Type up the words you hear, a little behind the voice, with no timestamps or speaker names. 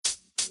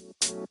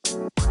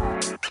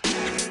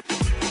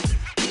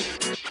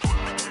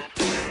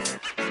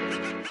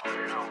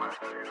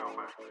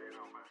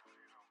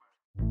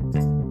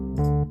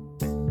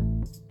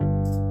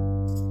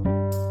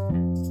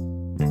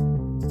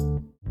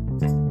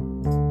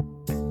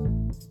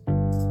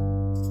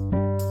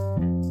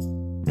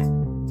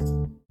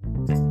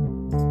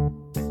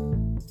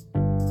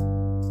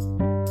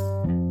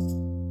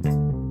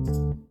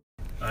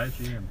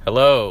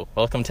Hello,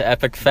 welcome to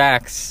Epic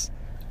Facts.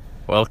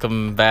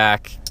 Welcome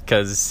back,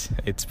 because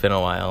it's been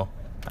a while.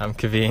 I'm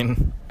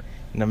Kaveen,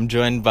 and I'm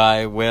joined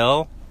by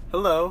Will.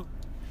 Hello.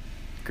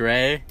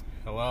 Gray.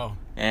 Hello.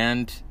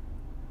 And...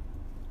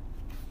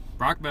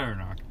 Brock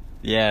Betternach.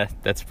 Yeah,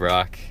 that's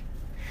Brock.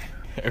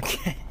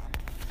 Okay.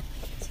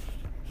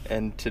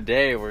 And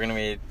today we're going to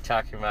be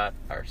talking about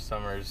our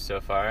summers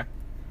so far.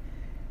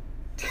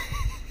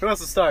 Who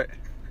wants to start?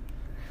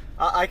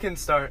 I can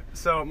start.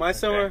 So my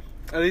summer,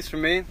 at least for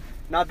me,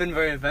 not been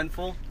very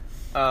eventful.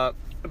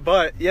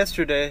 But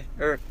yesterday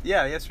and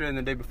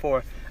the day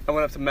before, I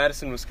went up to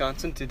Madison,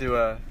 Wisconsin to do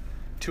a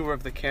tour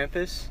of the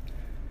campus.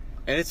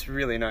 And it's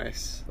really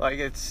nice. Like,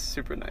 it's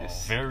super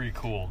nice. Oh, very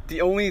cool.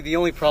 The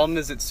only problem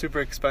is it's super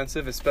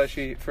expensive,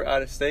 especially for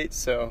out of state.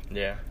 So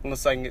Yeah.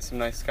 unless I can get some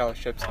nice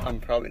scholarships,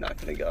 I'm probably not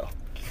going to go.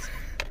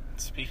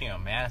 Speaking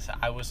of Madison,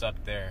 I was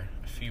up there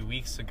a few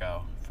weeks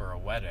ago for a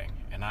wedding,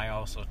 and I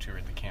also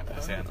toured the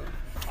campus. And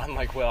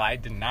unlike Will, I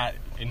did not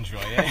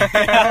enjoy it.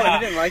 Oh, you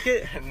didn't like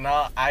it?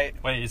 No,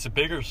 Wait, is it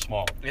big or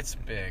small? It's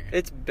big.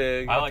 It's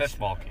big. I like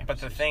small campuses. But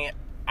the thing,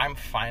 I'm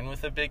fine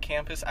with a big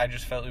campus. I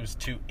just felt it was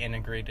too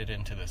integrated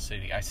into the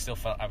city. I still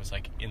felt I was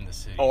like in the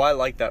city. Oh, I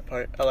like that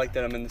part. I like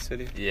that I'm in the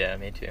city. Yeah,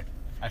 me too.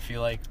 I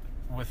feel like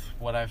with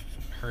what I've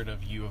heard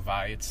of U of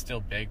I, it's still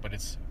big, but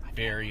it's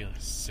very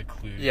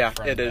secluded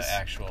from it the is.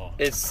 actual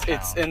It's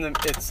town.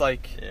 it's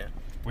like Yeah.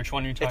 Which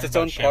one are you talking it's its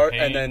about? own part,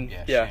 and Champaign?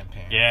 then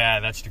Champaign. Yeah,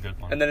 that's the good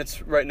one. and then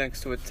it's right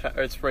next to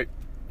it's right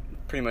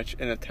pretty much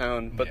in a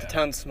town, but the Yeah.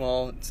 town's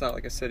small. It's not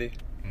like a city.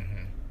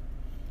 Mm-hmm.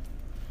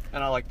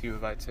 And I like the U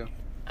of I too.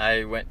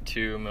 I went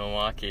to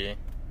Milwaukee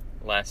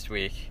last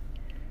week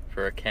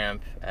for a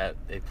camp at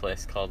a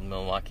place called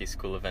Milwaukee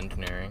School of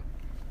Engineering.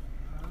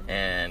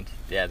 And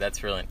yeah,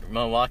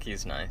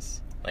 Milwaukee's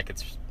nice. Like,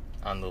 it's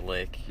on the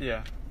lake.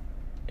 Yeah,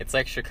 It's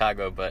like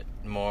Chicago, but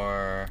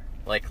more,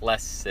 like,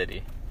 less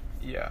city.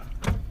 yeah.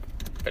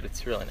 But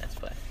it's a really nice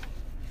place.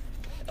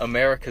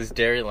 America's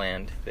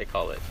Dairyland, they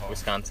call it.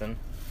 Wisconsin.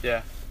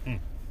 Yeah. Hmm.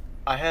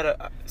 I had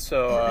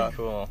Pretty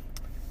cool.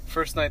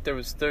 first night there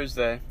was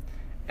Thursday,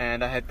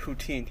 and I had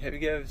poutine. Have you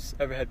guys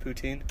ever had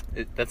poutine?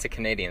 That's a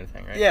Canadian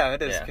thing, right? Yeah,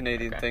 it is a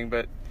Canadian okay. thing,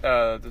 but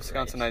the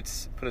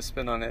Wisconsinites put a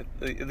spin on it.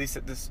 At least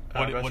at this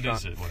What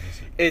restaurant.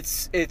 is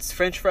it? It's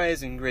French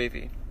fries and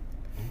gravy.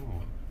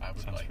 Ooh, I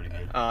would sounds like pretty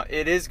that. good.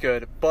 It is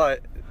good,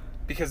 but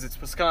because it's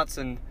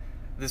Wisconsin,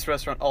 this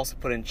restaurant also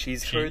put in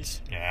cheese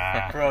curds.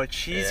 Yeah. Bro,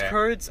 cheese Yeah.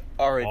 curds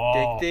are Oh,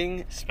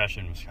 addicting.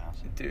 especially in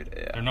Wisconsin. Dude,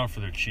 They're yeah. known for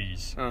their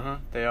cheese.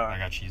 They are. I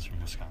got cheese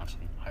from Wisconsin.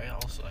 I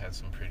also had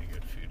some pretty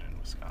good food in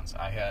Wisconsin.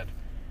 I had,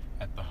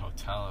 at the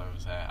hotel I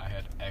was at, I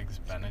had Eggs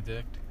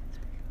Benedict.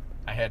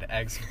 I had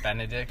Eggs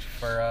Benedict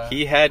for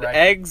He had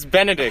Eggs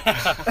Benedict.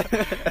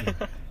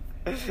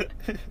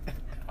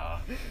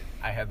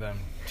 I had them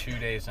 2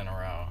 days in a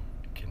row,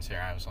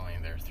 considering I was only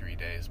there 3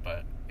 days,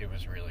 but it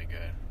was really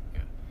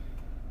good.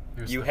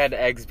 It was You had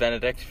Eggs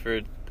Benedict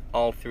for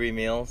all 3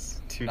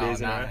 meals, 2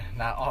 days in a row?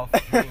 not all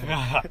three.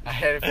 I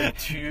had it for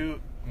 2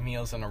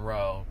 meals in a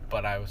row,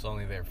 but I was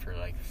only there for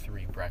like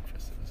 3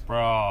 breakfasts.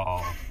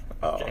 Bro.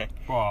 Okay.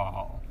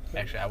 Bro.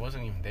 Actually, I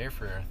wasn't even there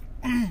for.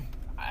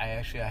 I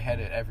had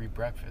it every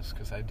breakfast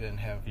because I didn't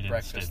have You didn't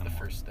breakfast stay the the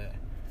first day.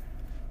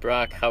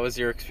 Brock, how was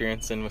your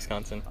experience in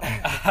Wisconsin?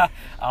 I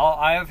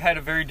have had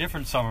a very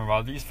different summer.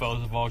 While these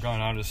fellas have all gone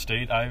out of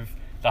state,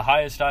 the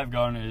highest I've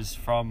gone is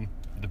from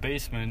the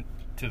basement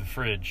to the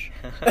fridge.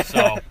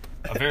 So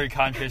a very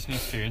contrasting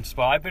experience.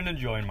 But I've been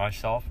enjoying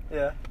myself.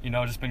 Yeah.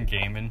 Just been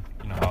gaming.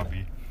 You know how it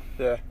be.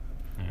 Yeah.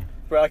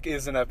 Brock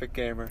is an epic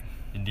gamer.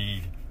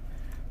 Indeed.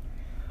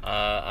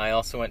 I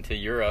also went to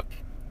Europe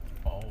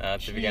Oh,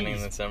 at the beginning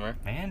of the summer.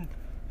 Man,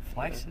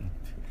 flexing.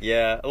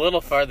 Yeah, a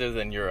little farther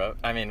than Europe.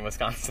 I mean,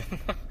 Wisconsin.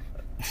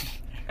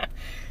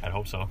 I'd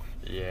hope so.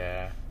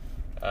 Yeah.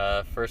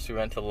 First we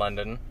went to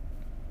London.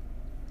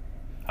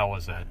 How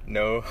was that?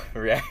 No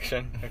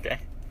reaction. Okay.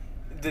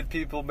 Did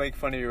people make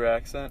fun of your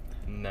accent?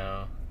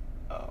 No.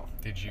 Oh.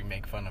 Did you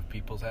make fun of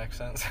people's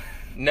accents?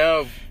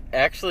 No,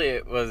 actually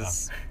it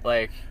was,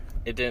 like,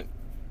 it didn't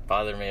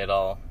bother me at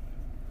all.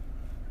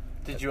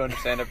 Did you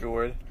understand every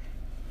word?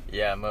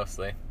 Yeah,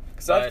 mostly.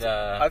 Because But,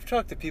 I've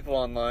talked to people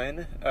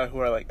online who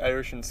are like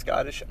Irish and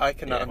Scottish. I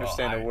cannot Yeah,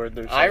 understand well, a word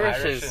they're saying. Irish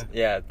Irish is, and-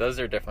 yeah, those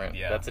are different.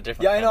 Yeah. That's a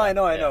different Yeah, I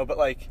know, yeah. but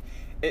like,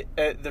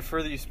 the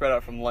further you spread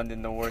out from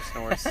London, the worse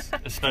and worse.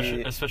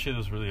 Especially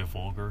those really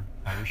vulgar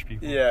Irish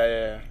people.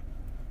 Yeah.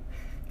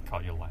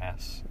 Call you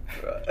lass.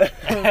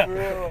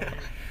 Bro.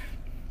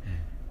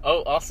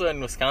 Oh, also in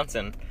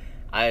Wisconsin,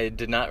 I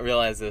did not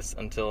realize this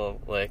until,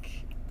 like,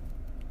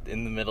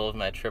 in the middle of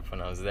my trip when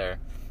I was there.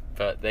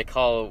 but they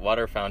call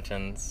water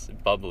fountains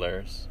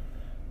bubblers.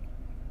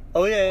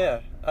 Oh yeah,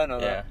 I know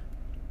Yeah. that.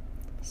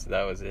 So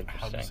that was How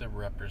interesting. does it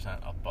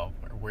represent a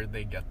bubbler? Where'd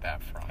they get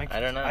that from? I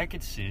don't know. I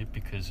could see it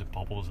because it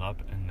bubbles up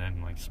and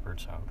then like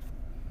spurts out.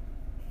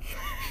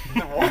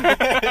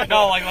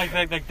 No,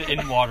 like the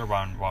in water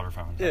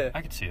fountain. Yeah.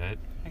 I could see that.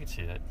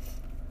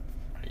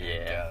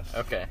 Yeah. guess.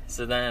 Okay.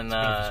 So then It's a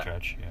bit of a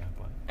stretch, yeah,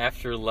 but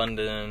after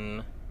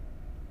London,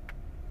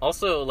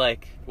 also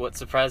like what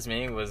surprised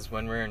me was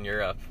when we were in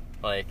Europe.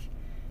 Like,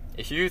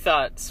 if you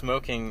thought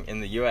smoking in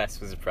the U.S.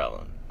 was a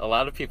problem, a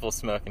lot of people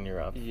smoke in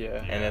Europe, Yeah.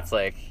 and Yeah. it's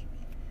like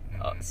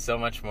Mhm. so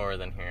much more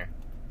than here.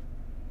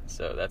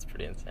 So that's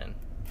pretty insane.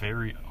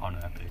 very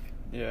unepic.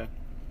 Yeah.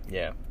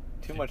 Yeah.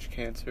 Too much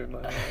cancer in my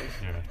eyes.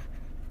 Yeah.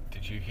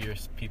 Did you hear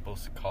people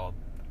call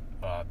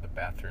the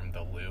bathroom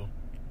the loo?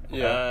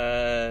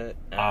 Yeah.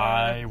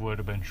 I would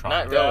have been trying.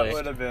 Not That really.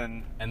 would have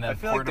been. And I then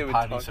feel like porta they would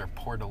potties talk-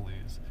 are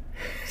portaloos.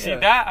 See, Yeah.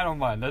 that I don't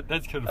mind.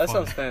 That's kind of That fun.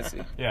 sounds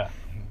fancy. Yeah.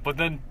 But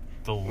then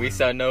the We loo.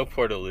 saw no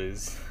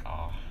portaloos.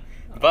 Oh,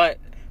 But,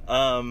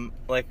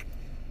 like,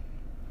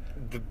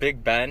 the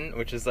Big Ben,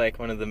 which is, like,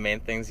 one of the main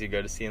things you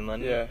go to see in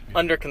London, Yeah.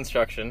 under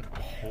construction.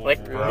 Like,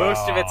 Wow.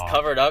 most of it's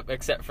covered up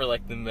except for,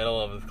 like, the middle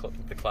of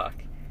the clock.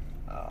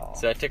 Oh.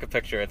 So I took a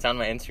picture. It's on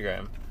my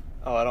Instagram.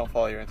 Oh, I don't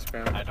follow your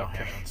Instagram. I don't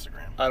have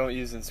Instagram. I don't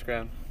use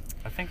Instagram.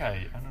 I think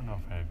I don't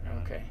know if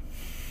I've Okay.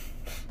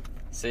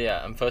 So,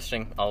 yeah, I'm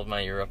posting all of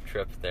my Europe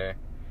trip there.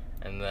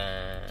 And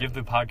then... Give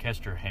the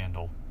podcast your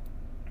handle.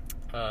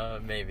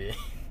 Maybe.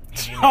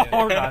 Have you No, made,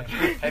 we're not.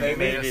 have you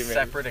made a Maybe.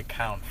 separate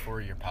account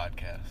for your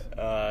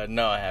podcast?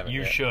 No, I haven't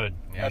You yet. should.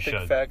 Yeah. You Epic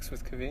should. Facts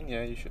with Kaveen?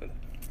 Yeah, you should.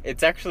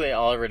 It's actually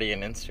already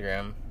in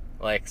Instagram.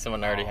 Like,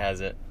 someone already Oh.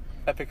 has it.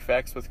 Epic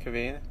Facts with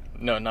Kaveen?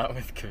 No, not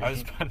with I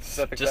was Kaveen. about to Just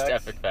say. Epic Just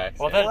Facts? Epic Facts.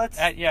 Well,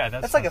 yeah.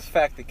 that's That's like a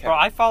fact account. Bro,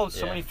 I follow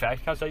so Yeah. many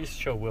fact accounts. I used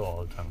to show Will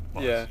all the time.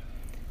 Yeah.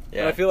 Yeah,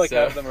 And I feel like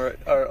so- half of them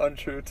are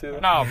untrue too.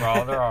 No,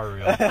 bro, there are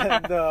real.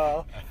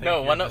 No. I think No,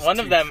 you're one just of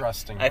too them.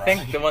 trusting, I think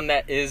Brian. the one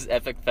that is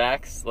Epic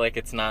Facts, like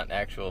it's not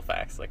actual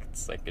facts, like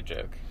it's like a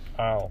joke.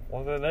 Oh,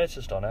 well then that's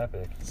just on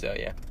Epic. So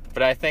yeah,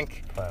 but I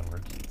think Plan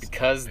words.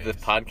 because the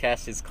Based.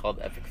 podcast is called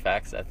Epic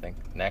Facts, I think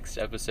next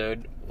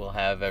episode we'll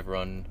have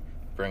everyone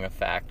bring a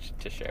fact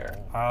to share.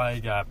 I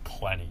got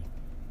plenty.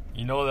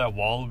 You know that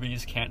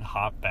wallabies can't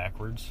hop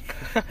backwards?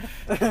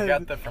 You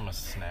got that from a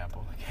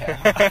Snapple.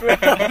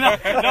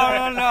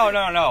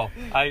 No.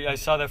 I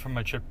saw that from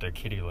my trip to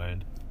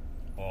Kittyland.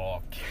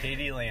 Oh,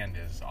 Katieland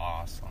is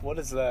awesome. What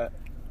is that?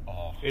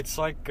 Oh, It's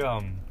like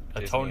a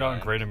toned down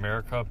Disneyland. Great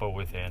America, but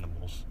with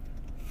animals.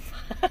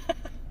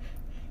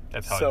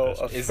 That's how So, it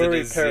a is. Is it furry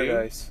a zoo?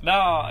 paradise.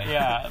 No,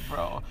 yeah,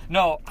 bro.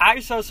 No, I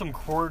saw some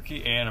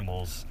quirky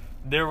animals.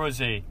 There was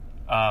a,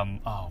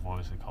 what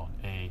was it called?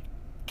 A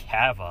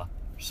cava,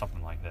 or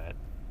something like that.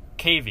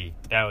 Cavy,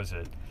 that was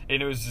it.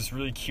 And it was this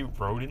really cute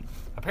rodent.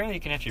 Apparently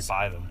you can actually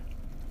buy them.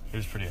 It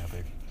was pretty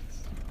epic.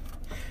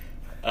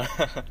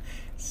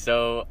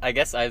 So I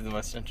guess I have the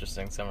most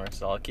interesting summer,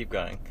 so I'll keep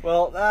going.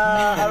 Well,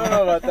 I don't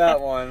know about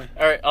that one.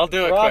 All right, I'll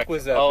do it Rock quick.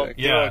 was I'll epic.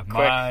 do Yeah, a quick.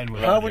 mine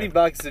was How epic. many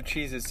boxes of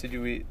cheeses did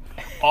you eat?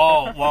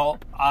 Oh, well,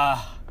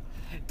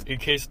 in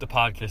case the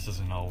podcast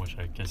doesn't know, which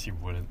I guess you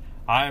wouldn't,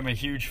 I am a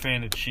huge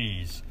fan of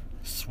cheese.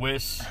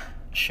 Swiss,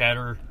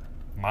 cheddar,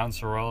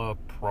 mozzarella,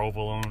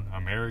 provolone,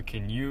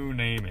 American, you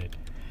name it.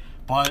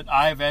 But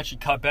I've actually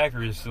cut back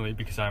recently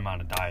because I'm on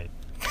a diet.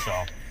 So,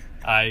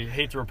 I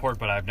hate to report,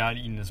 but I've not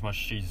eaten as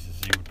much cheese as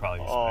you would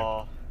probably expect.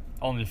 Oh,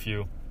 Only a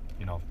few,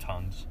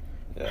 tons.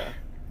 yeah.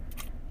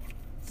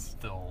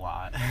 still a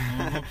lot.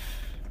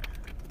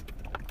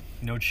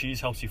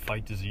 Cheese helps you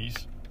fight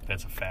disease.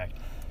 That's a fact.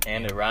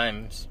 And it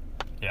rhymes.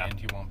 Yeah, And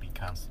you won't be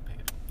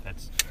constipated.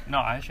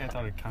 I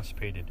thought it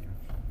constipated you.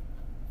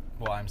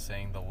 Well, I'm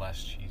saying the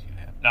less cheese you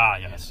have. Ah,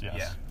 yes.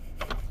 Yeah.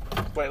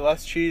 Wait,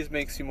 less cheese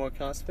makes you more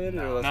constipated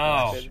or less No,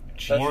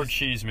 constipated? more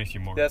cheese makes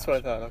you more. That's what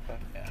I constipated.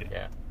 thought. Okay.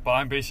 Yeah. But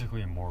I'm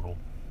basically immortal.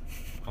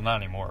 Well,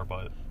 not anymore,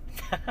 but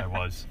I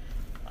was.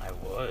 I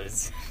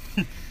was.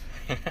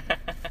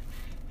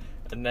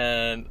 And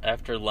then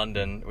after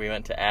London, we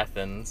went to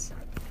Athens,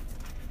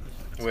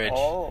 which,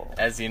 Oh.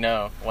 as you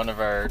know, one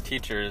of our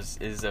teachers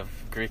is of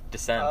Greek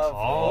descent. Of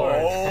Oh. course.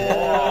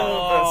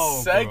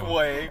 Oh, the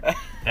segue.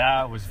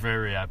 That was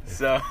very epic.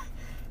 So,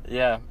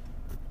 yeah,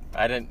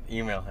 I didn't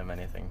email him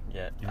anything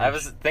yet. You I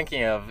wish- was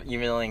thinking of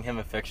emailing him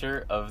a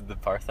picture of the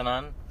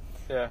Parthenon,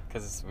 Yeah.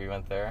 because we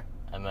went there,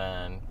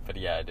 but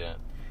yeah, I didn't.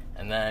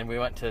 And then we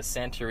went to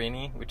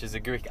Santorini, which is a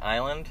Greek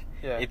island.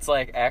 Yeah. It's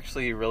like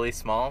actually really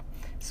small,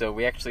 so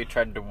we actually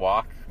tried to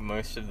walk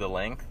most of the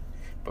length,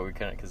 but we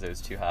couldn't because it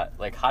was too hot.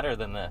 Like hotter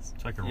than this.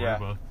 It's like a Yeah.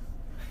 Aruba.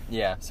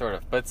 Yeah, sort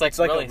of. But it's like It's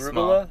like really a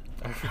small.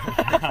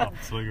 rubella?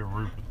 It's like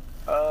a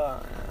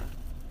Aruba.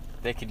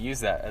 They could use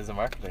that as a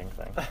marketing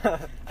thing.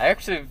 I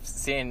actually have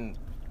seen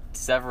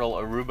several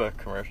Aruba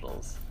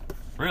commercials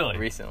Really?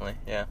 recently.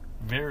 Yeah.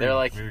 Very. They're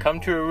like, very come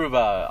cool. to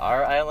Aruba,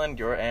 our island,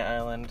 your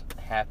island,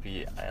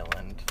 happy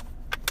island.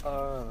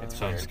 It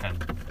sounds weird.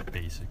 kind of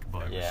basic,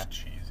 but Yeah. It's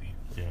cheesy.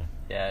 yeah.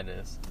 Yeah, it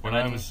is. When And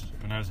I then-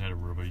 was at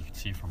Aruba, you could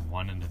see from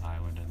one end of the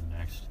island and the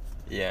next.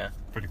 Yeah.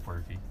 Pretty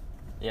quirky.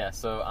 Yeah,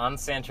 so on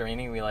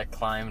Santorini, we, like,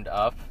 climbed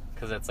up,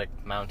 because it's, like,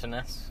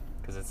 mountainous,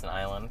 because it's an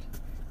island.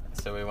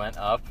 So we went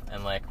up,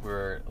 and, like, we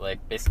were,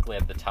 like, basically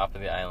at the top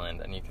of the island,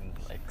 and you can,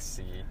 like,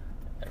 see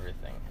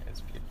everything.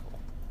 It's beautiful.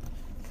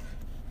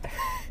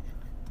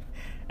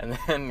 And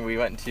then we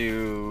went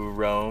to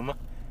Rome,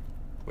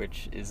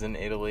 which is in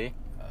Italy,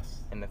 Yes.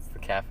 and it's the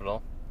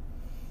capital.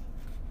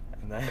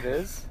 And then, It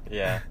is?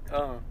 Yeah.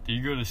 Oh. Do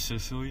you go to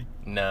Sicily?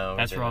 No.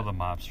 That's where all the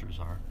mobsters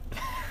are.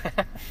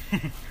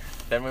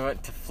 Then we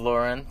went to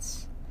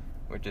Florence,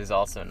 which is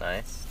also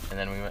nice. And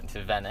then we went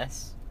to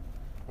Venice,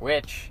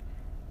 which...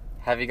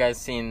 Have you guys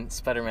seen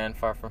Spider-Man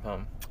Far From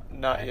Home?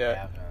 Not I yet.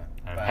 haven't,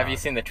 Have but- Have you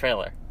seen the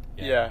trailer?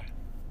 Yeah.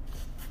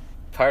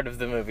 Part of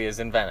the movie is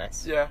in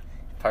Venice. Yeah.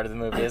 Part of the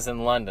movie is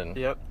in London.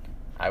 Yep.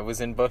 I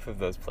was in both of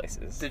those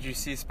places. Did you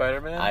see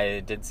Spider-Man?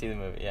 I did see the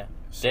movie, yeah.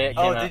 So Day you- it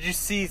came Oh, out- did you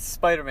see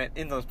Spider-Man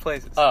in those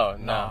places? Oh,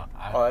 No, no.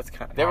 Oh, that's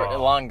kind of... They were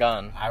Oh. long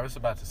gone. I was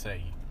about to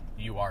say,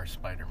 you are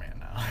Spider-Man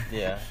now.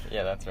 Yeah,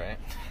 that's right.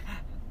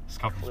 This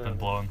couple's been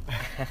blown,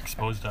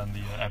 exposed on the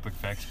Epic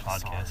Facts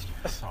podcast.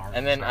 Sorry.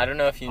 And then I don't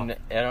know if you Oh,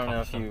 I don't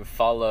know if you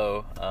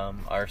follow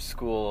our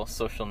school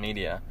social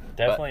media.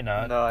 Definitely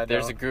not. No, I don't.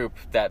 There's a group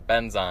that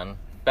Ben's on.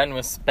 Ben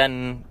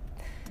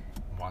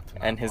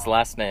and his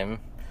last name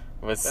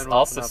was Ben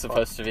also Watanabe.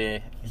 supposed to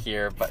be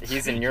here, but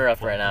he's in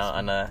Europe right now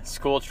on a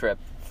school trip.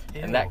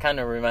 And that kind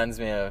of reminds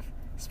me of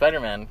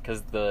Spider-Man,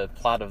 because the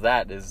plot of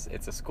that is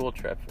it's a school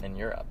trip in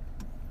Europe.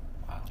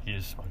 Wow. He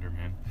is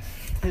Spider-Man.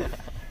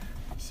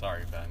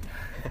 Sorry, Ben.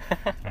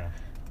 Yeah.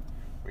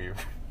 We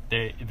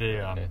They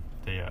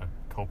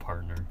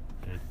co-partner.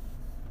 It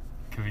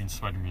convenes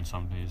Spider-Man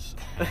some days.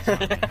 And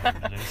Spider-Man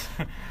other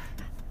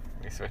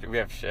days. we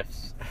have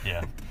shifts.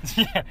 Yeah.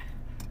 Yeah.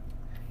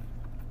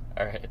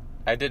 All right.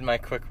 I did my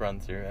quick run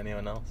through.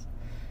 Anyone else?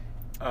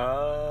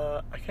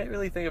 I can't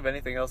really think of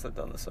anything else I've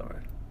done this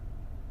summer.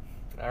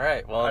 All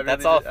right. Well, I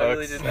that's really all, did- I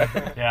really folks.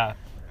 did- Yeah.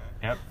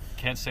 Yep.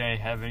 Can't say I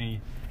have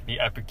any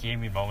epic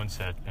gaming moments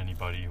that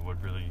anybody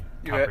would really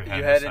You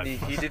comprehend. had aside any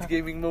from us. heated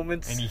gaming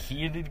moments? Any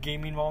heated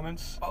gaming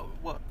moments? Oh,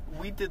 well,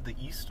 we did the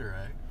Easter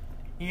egg.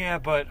 Yeah,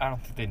 but I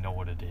don't think they know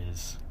what it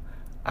is.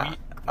 I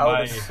my-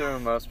 would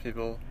assume most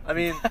people. I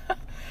mean,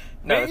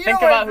 No, You think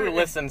know about what? who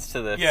listens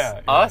to this. Yeah,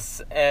 yeah.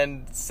 Us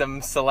and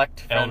some select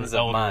friends of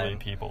Elderly mine.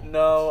 people.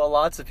 no,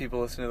 lots of people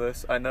listen to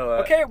this. I know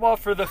that. Okay, well,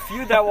 for the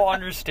few that will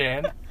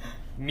understand,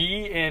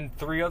 me and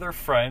 3 other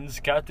friends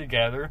got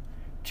together,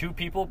 2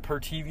 people per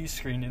TV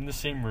screen in the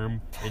same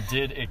room, and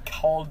did a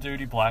Call of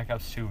Duty Black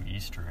Ops 2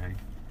 Easter egg.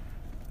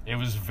 It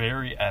was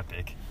very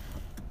epic.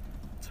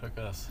 Took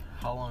us.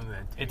 How long did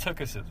it take? It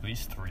took us at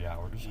least 3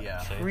 hours. Yeah.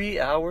 I'd say. 3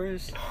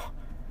 hours?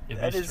 At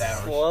That least is 3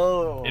 hours.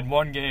 slow. In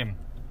one game.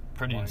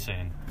 Pretty One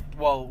insane.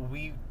 Well,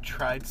 we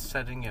tried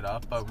setting it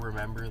up, but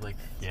remember, like,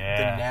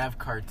 Yeah. the nav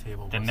card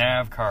table. The wasn't-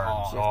 nav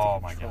cards. You have to Oh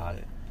my control god.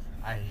 it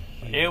I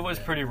hated It was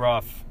pretty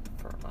rough.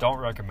 for a moment. Don't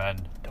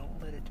recommend.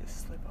 Don't let it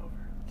just slip over.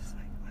 Just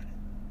like let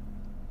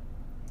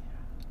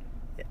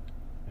it.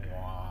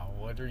 Wow,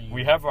 what are you?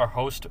 We have our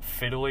host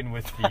fiddling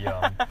with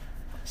the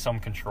some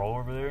control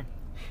over there.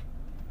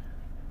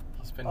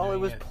 He's been Oh, doing it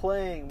was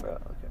playing, bro.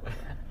 Okay.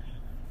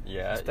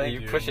 Yeah, Thank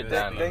you you. push it This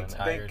down. the Thank, and then-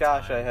 entire thank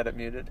gosh I time. had it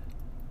muted.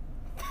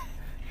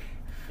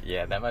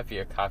 Yeah, that might be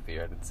a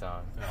copyrighted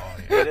song. Oh,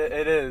 It, yeah.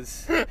 it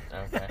is.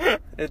 Okay.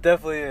 It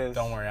definitely is.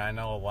 Don't worry, I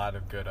know a lot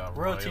of good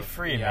Royalty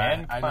free, yeah,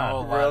 man. I Come know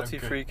on. a lot Royalty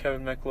of good, free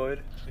Kevin McLeod.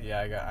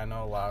 Yeah, I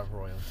know a lot of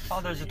royalty. Oh,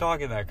 there's a free.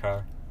 dog in that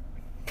car.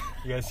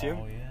 You guys see him?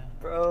 Oh yeah.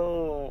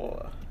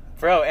 Bro.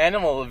 Bro,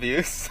 animal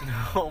abuse.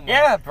 Oh my.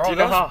 Yeah, bro. Do you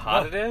know those- how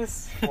hot it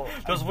is?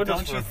 Those windows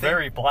Don't you were think-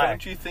 very black.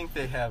 Don't you think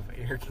they have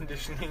air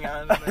conditioning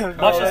on? in their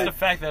Much car? as the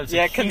fact that it's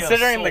Yeah, a Kia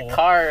considering Soul. the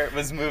car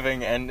was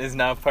moving and is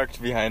now parked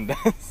behind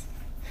us.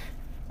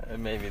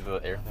 Maybe the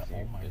air.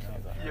 Oh my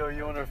god. Yo,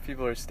 you wonder if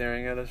people are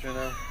staring at us right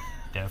now?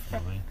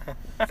 Definitely.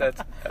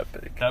 That's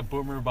epic. That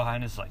boomer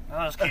behind us, like,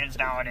 those kids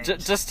nowadays.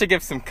 Just to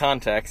give some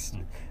context,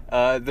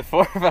 the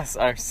 4 of us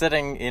are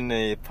sitting in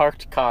a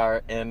parked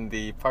car in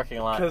the parking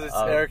lot Because it's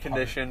of, air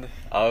conditioned.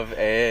 of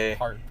a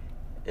Part.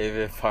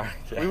 park.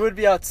 Yeah. We would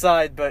be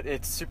outside, but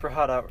it's super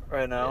hot out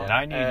right now. Yeah.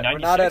 90, We're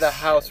not at a 96.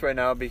 house right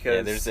now because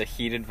Yeah, there's a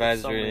heat for some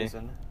advisory.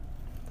 reason.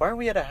 Why are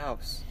we at a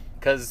house?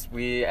 Because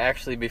we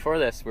actually, before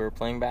this, we were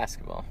playing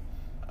basketball.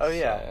 Oh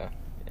yeah.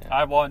 So,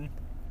 I won.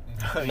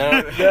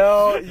 No.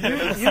 No, you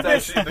It's miss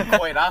actually the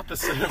quite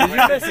opposite. Of Did you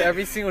what miss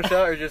every single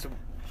shot or just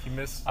He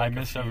missed. I like, a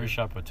missed every few.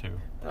 shot but 2.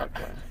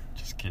 okay?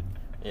 Just kidding.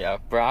 Yeah,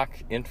 Brock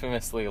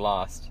infamously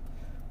lost,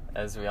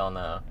 as we all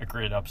know. A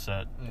great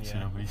upset, to say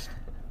Yeah. the least.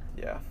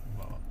 Yeah.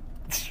 Well,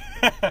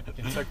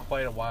 it took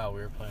quite a while.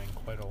 We were playing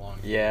quite a long.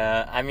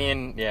 Yeah, I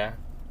mean, yeah.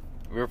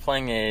 We were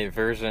playing a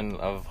version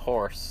of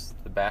Horse,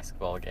 the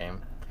basketball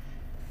game.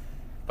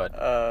 But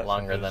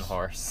longer than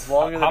Horse.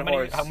 Longer how than many?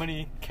 horse. How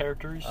many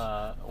characters?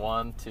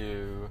 1,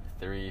 2,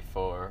 3,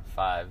 4,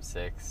 5,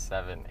 6,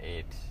 7,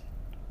 8,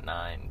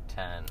 9,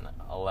 10,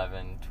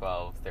 11,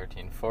 12,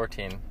 13,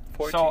 14.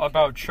 14 so about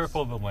characters.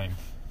 triple the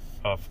length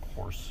of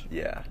horse.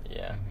 Yeah.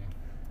 Yeah.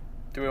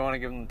 Do we want to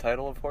give him the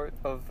title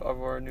of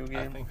our new I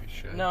game? think we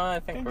should. No, I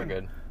think we're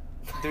good.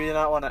 Do we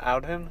not want to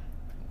out him?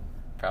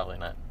 Probably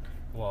not.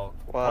 Well,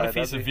 Why? What if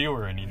he's a That'd be-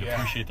 viewer and he'd Yeah.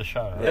 appreciate the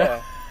shout out?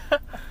 Yeah.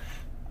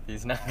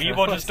 He's not. We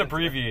will just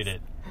abbreviate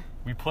it.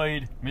 We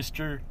played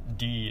Mr.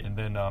 D and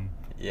then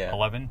Yeah.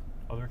 11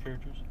 other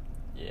characters.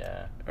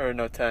 Yeah. Or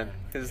no, 10.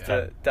 Because Yeah.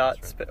 the dot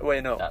That's space.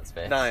 Wait, no. Dot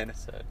space. 9.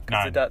 So, Because the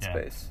 9, dot yeah.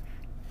 space.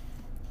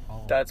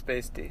 oh, Dot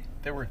space D.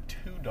 there were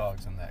 2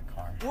 dogs in that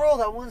car. Bro,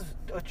 that one's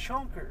a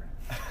chunker.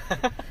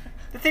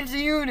 The thing's a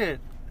unit.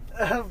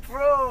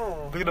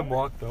 Bro. Look at him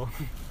walk though.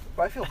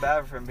 I feel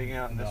bad for him being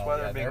out in this No,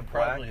 weather, yeah, being they're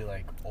black. probably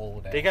like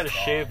old. They gotta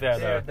shave that.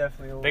 They're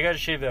definitely old. They gotta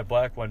shave that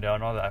black one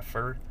down, all that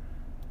fur.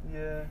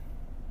 Yeah.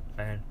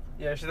 Man.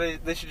 Yeah,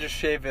 they should just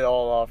shave it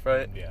all off,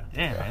 right? Yeah.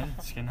 Yeah, man.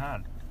 It's getting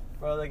hot.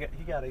 Bro,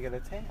 he gotta get a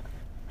tan.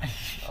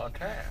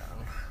 Okay.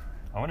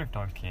 I wonder if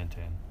dogs can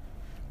tan.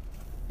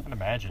 I'd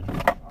imagine.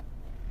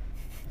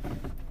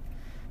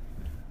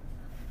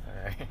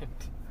 Alright.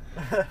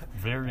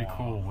 Very Wow.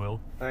 cool,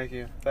 Will. Thank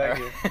you. Thank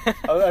you.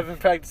 I've been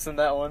practicing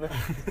that one.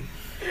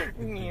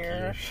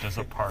 There's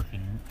a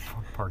parking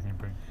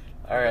brake.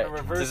 Alright. gonna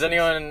reverse Does this.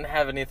 anyone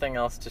have anything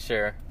else to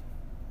share?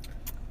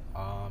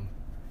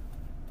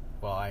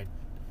 Well, I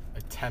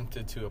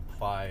attempted to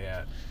apply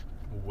at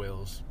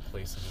Will's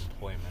place of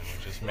employment,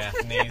 which is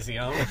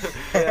Mathnasium.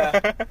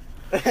 Yeah.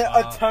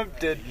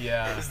 Attempted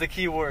Yeah. is the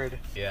key word.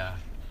 Yeah.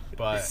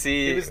 But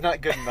See, He was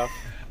not good enough.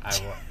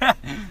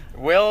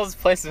 Will's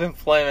place of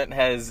employment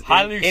has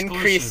Highly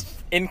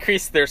exclusive.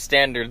 increased their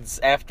standards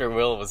after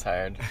Will was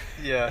hired.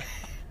 Yeah.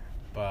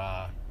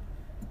 But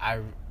I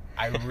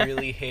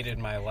really hated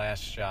my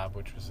last job,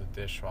 which was a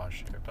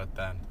dishwasher. But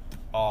then,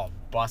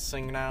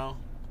 busing now,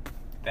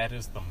 that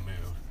is the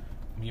move.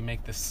 You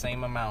make the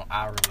same amount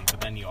hourly, but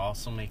then you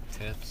also make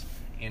tips,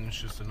 and it's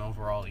just an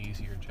overall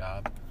easier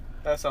job.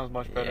 That sounds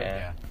much better.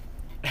 Yeah.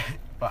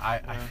 But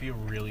I feel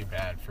really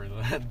bad for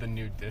the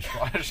new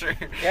dishwasher.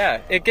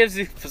 Yeah, it gives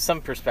you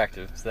some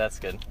perspective, so that's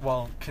good.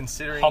 Well,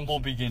 considering Humble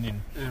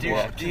beginning. Do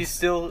you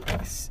still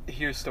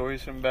hear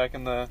stories from back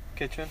in the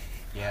kitchen?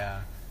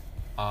 Yeah.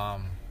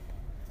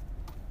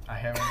 I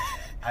haven't.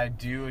 I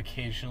do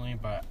occasionally,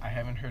 but I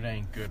haven't heard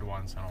any good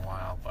ones in a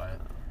while. But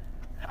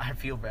I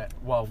feel bad.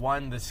 Well,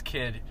 this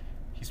kid,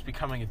 he's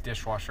becoming a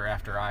dishwasher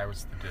after I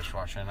was the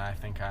dishwasher, and I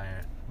think I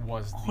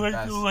was the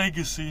best.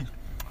 legacy.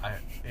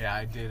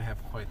 I did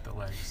have quite the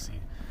legacy.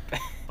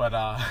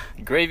 But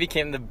Gray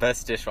became the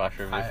best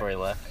dishwasher before he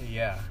left.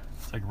 yeah.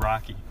 It's like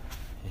Rocky.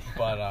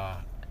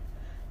 But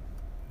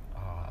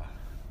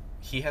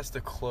he has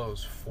to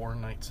close 4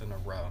 nights in a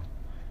row,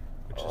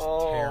 which is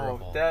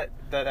terrible. that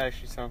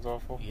actually sounds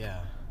awful.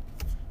 Yeah.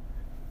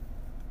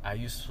 I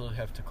used to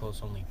have to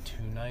close only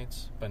 2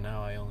 nights, but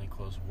now I only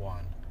close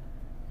 1.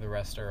 The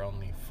rest are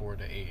only 4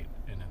 to 8,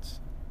 and it's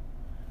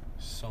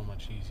so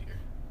much easier.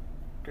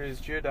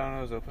 Is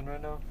Giordano's open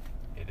right now?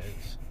 It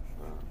is.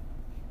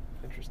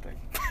 Interesting.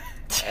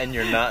 And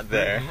you're not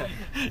there.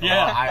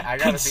 Yeah. I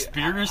gotta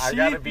Conspiracy. I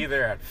gotta be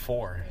there at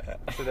 4.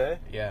 Today?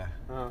 Yeah.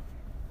 Oh.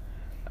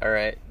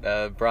 Alright,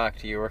 Brock,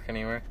 do you work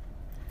anywhere?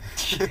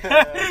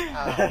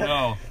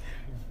 No.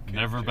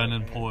 Never Good been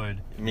joke,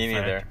 employed. Me In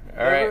neither. fact,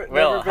 Alright,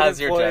 Will, how's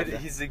your job?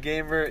 He's a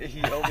gamer.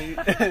 He only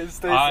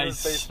stays in I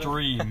his basement.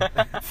 stream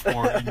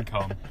for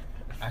income.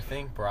 I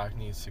think Brock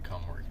needs to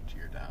come work at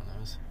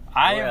Giordano's.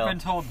 I Well. have been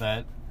told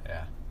that.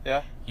 Yeah.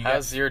 Yeah. You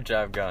How's your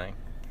job going?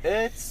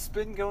 It's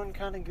been going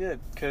kind of good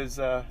because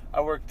I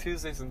work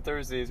Tuesdays and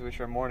Thursdays, which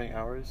are morning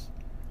hours.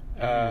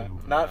 Ooh,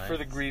 Not for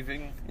the nice.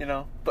 grieving,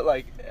 but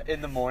like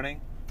in the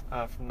morning,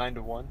 from 9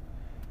 to 1,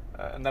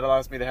 and that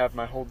allows me to have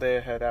my whole day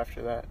ahead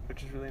after that,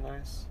 which is really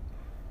nice.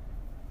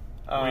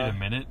 Wait a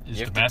minute. Is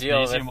you the have to deal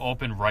Mathnasium with-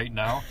 open right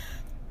now?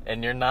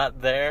 And you're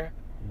not there?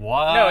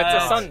 What? No,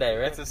 it's a Sunday,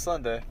 right? It's a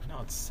Sunday.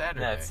 No, it's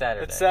Saturday. No, it's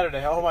Saturday. It's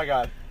Saturday. Oh my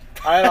god.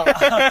 I had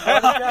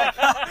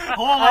a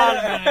Hold on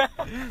a minute.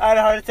 I had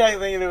a heart attack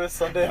thinking it was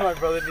Sunday and my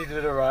brother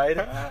needed a ride.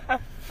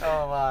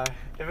 Oh my.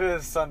 If it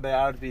was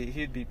Sunday,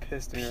 he'd be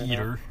pissed at me right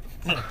Peter.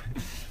 now.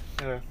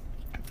 Yeah.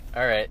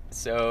 Alright,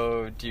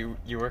 so do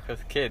you work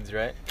with kids,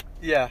 right?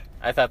 Yeah.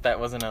 I thought that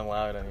wasn't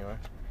allowed anymore.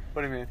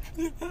 What do you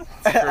mean?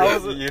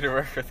 For you to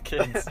work with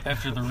kids.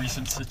 After the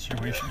recent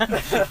situation.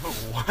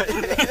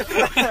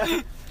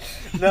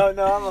 No,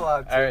 I'm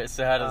allowed to. Alright,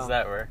 so how does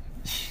that work?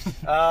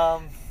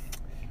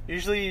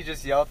 Usually you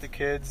just yell at the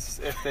kids.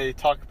 If they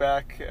talk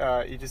back,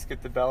 you just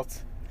get the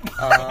belt.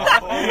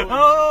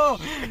 Oh!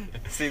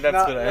 See, that's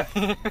No,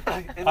 what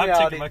In I'm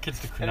reality, taking my kids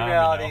to in Konami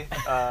reality,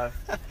 now.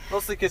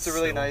 most of the kids are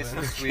really So nice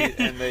and sweet,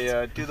 and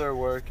they do their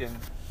work. And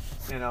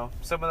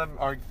some of them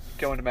are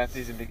going to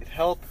Mathnasium to get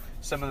help.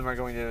 Some of them are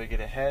going to get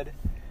ahead.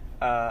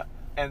 And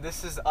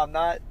I'm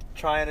not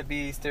trying to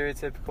be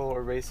stereotypical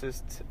or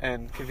racist,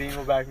 and Kaveen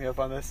will back me up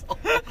on this.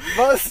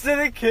 Most of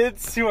the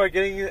kids who are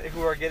getting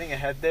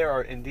ahead there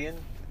are Indian,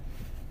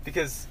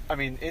 because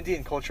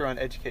Indian culture on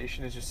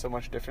education is just so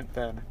much different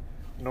than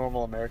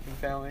normal American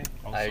family.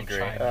 Also I agree.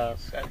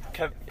 Chinese.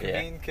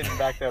 Kaveen can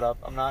back that up.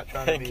 I'm not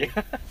trying to Thank be. you.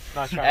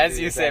 Not trying As to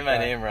be you say that my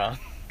guy. name wrong.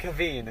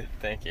 Kevin.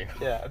 Thank you.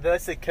 Yeah, did I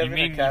say Kevin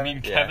you or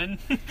mean Kevin?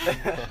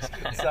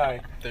 Kevin?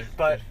 Sorry, They're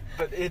but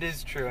good. it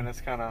is true, and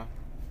it's kind of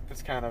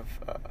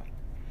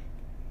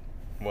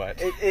What?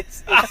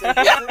 it's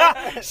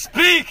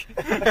Speak!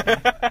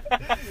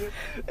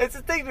 it's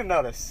a thing to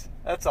notice.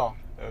 That's all.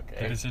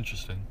 Okay. It is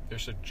interesting.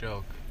 There's a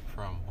joke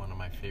from one of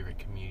my favorite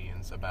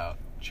comedians about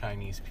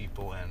Chinese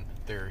people and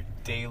their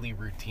daily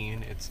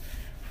routine. It's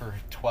for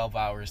 12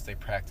 hours they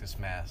practice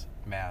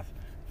math.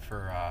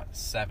 For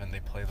 7 they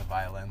play the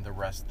violin. The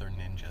rest they're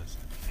ninjas.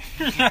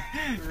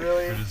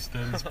 Really?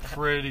 That is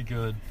pretty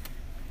good.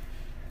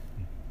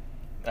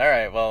 All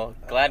right. Well,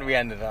 glad we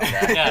ended on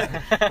that.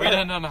 Yeah, we'd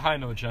end on a high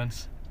note,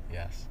 gents.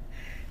 Yes.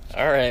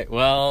 All right.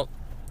 Well,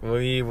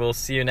 we will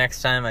see you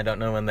next time. I don't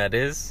know when that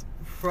is.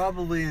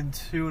 Probably in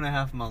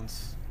 2.5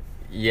 months.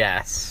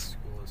 Yes.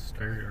 School is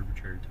Very starting.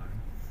 arbitrary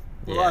time.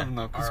 Well, Yeah. I don't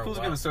know, because Or school's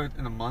what? going to start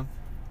in a month.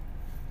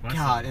 Less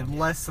God, than a in month.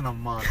 less than a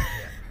month.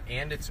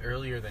 And it's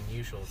earlier than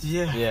usual. It's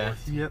Yeah. Yeah.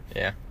 Yep.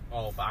 Yeah.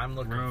 Oh, but I'm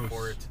looking Gross.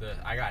 forward to the.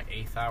 I got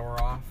 8th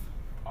hour off.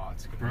 Oh,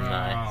 it's gonna be Bro.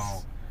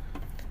 Nice.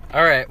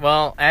 All right.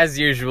 Well, as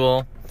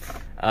usual,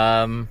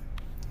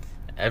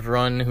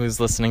 everyone who's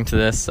listening to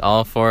this,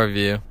 all 4 of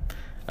you,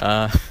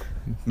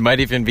 might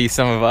even be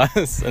some of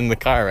us in the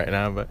car right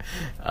now. But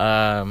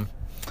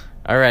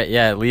all right.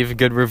 Yeah. Leave a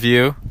good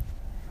review.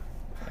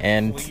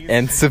 And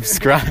Please.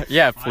 subscribe.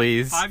 Yeah,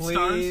 please. 5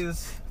 stars.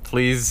 Please.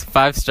 Please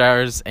 5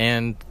 stars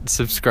and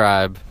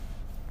subscribe.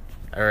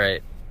 All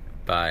right.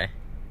 Bye.